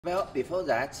Well, before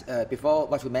that, before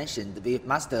what you mentioned, we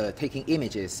must taking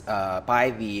images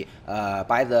by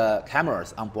the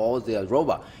cameras on board the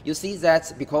rover. You see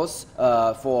that because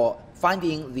for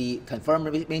finding the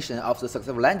confirmation of the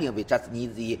successful landing, we just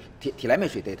need the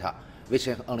telemetry data, which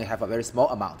only have a very small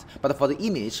amount. But for the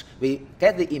image, we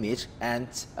get the image and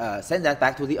send that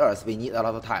back to the Earth. We need a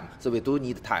lot of time, so we do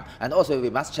need time. And also, we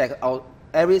must check out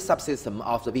every subsystem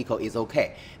of the vehicle is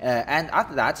okay. And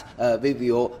after that, we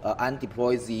will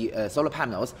undeploy the solar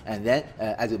panels, and then,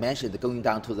 as you mentioned, going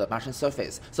down to the Martian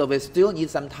surface. So we still need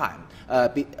some time.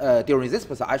 During this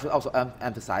process, I should also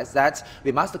emphasize that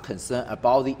we must concern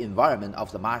about the environment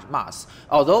of the Mars.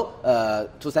 Although,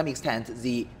 to some extent,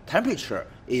 the temperature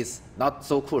is not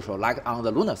so crucial like on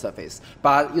the lunar surface.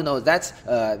 But you know that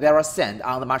there are sand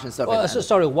on the Martian surface. Well,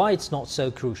 sorry, why it's not so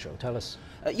crucial? Tell us.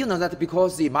 You know that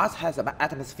because the Mars has an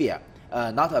atmosphere,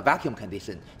 not a vacuum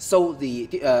condition. So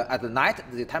at the night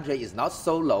the temperature is not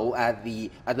so low at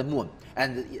the Moon,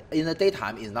 and in the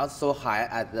daytime is not so high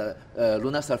at the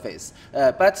lunar surface.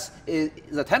 But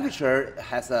the temperature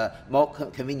has a more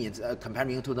convenient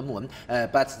comparing to the Moon.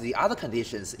 But the other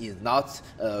conditions is not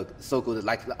so good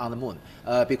like on the Moon,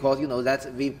 because you know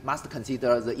that we must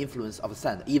consider the influence of the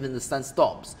sun, even the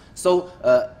sunstorms. So.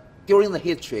 During the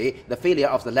history, the failure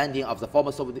of the landing of the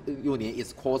former Soviet Union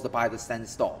is caused by the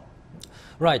sandstorm.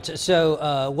 Right.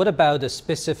 So, what about the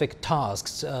specific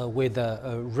tasks with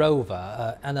a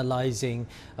rover analyzing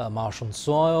Martian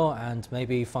soil and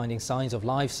maybe finding signs of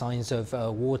life, signs of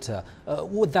water?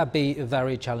 Would that be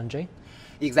very challenging?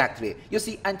 Exactly. You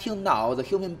see, until now, the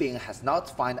human being has not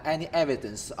found any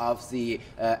evidence of the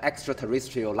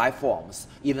extraterrestrial life forms,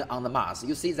 even on the Mars.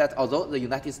 You see that although the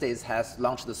United States has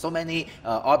launched so many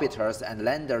orbiters and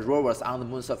lander rovers on the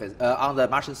Moon surface, on the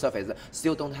Martian surface,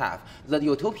 still don't have. The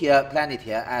Utopia planet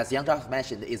here, as Yang Yuguang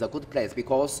mentioned, is a good place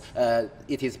because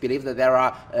it is believed that there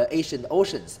are ancient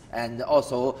oceans, and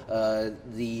also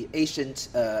the ancient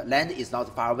land is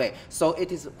not far away. So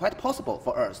it is quite possible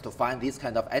for us to find this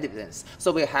kind of evidence.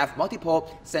 So we have multiple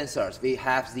sensors. We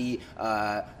have the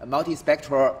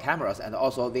multispectral cameras, and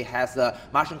also we have the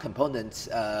Martian component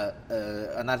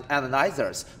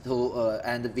analyzers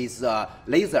and with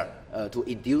laser to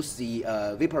induce the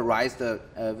vaporized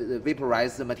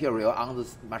material on the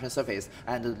Martian surface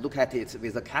and look at it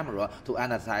with a camera to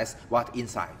analyze what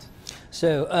inside.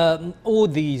 So all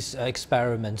these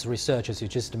experiments, research, as you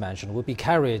just mentioned, will be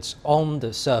carried on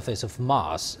the surface of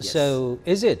Mars. Yes. So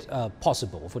is it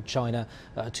possible for China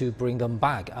to bring them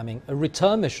back? I mean, a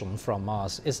return mission from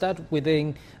Mars, is that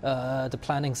within the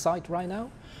planning site right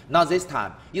now? Not this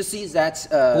time. You see that...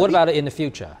 what about it in the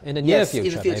future? In the near future,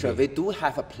 in the future, maybe? we do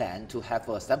have a plan to have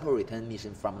a sample return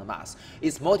mission from the Mars.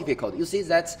 It's more difficult. You see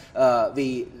that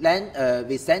we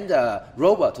send a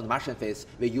rover to the Martian face.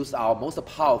 We use our most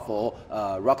powerful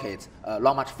rocket,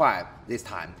 Long March 5, this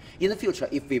time. In the future,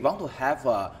 if we want to have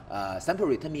a sample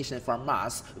return mission from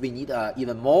Mars, we need an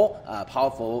even more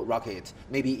powerful rocket,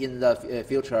 maybe in the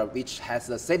future, which has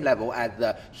the same level as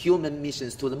the human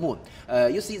missions to the Moon.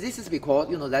 You see, this is because,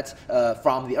 you know, that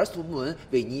from the Earth to Moon,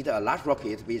 we need a large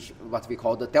rocket, which what we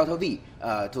call the delta V,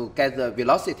 to get the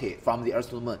velocity from the Earth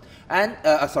to the Moon, and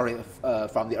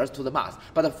from the Earth to the Mars.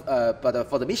 But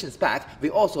for the missions back, we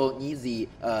also need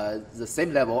the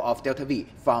same level of delta V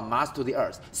from Mars to the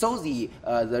Earth. So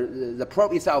the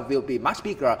probe itself will be much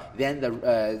bigger than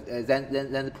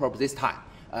the probe this time.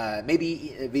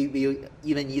 Maybe we will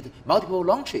even need multiple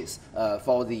launches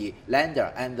for the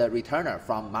lander and the returner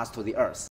from Mars to the Earth.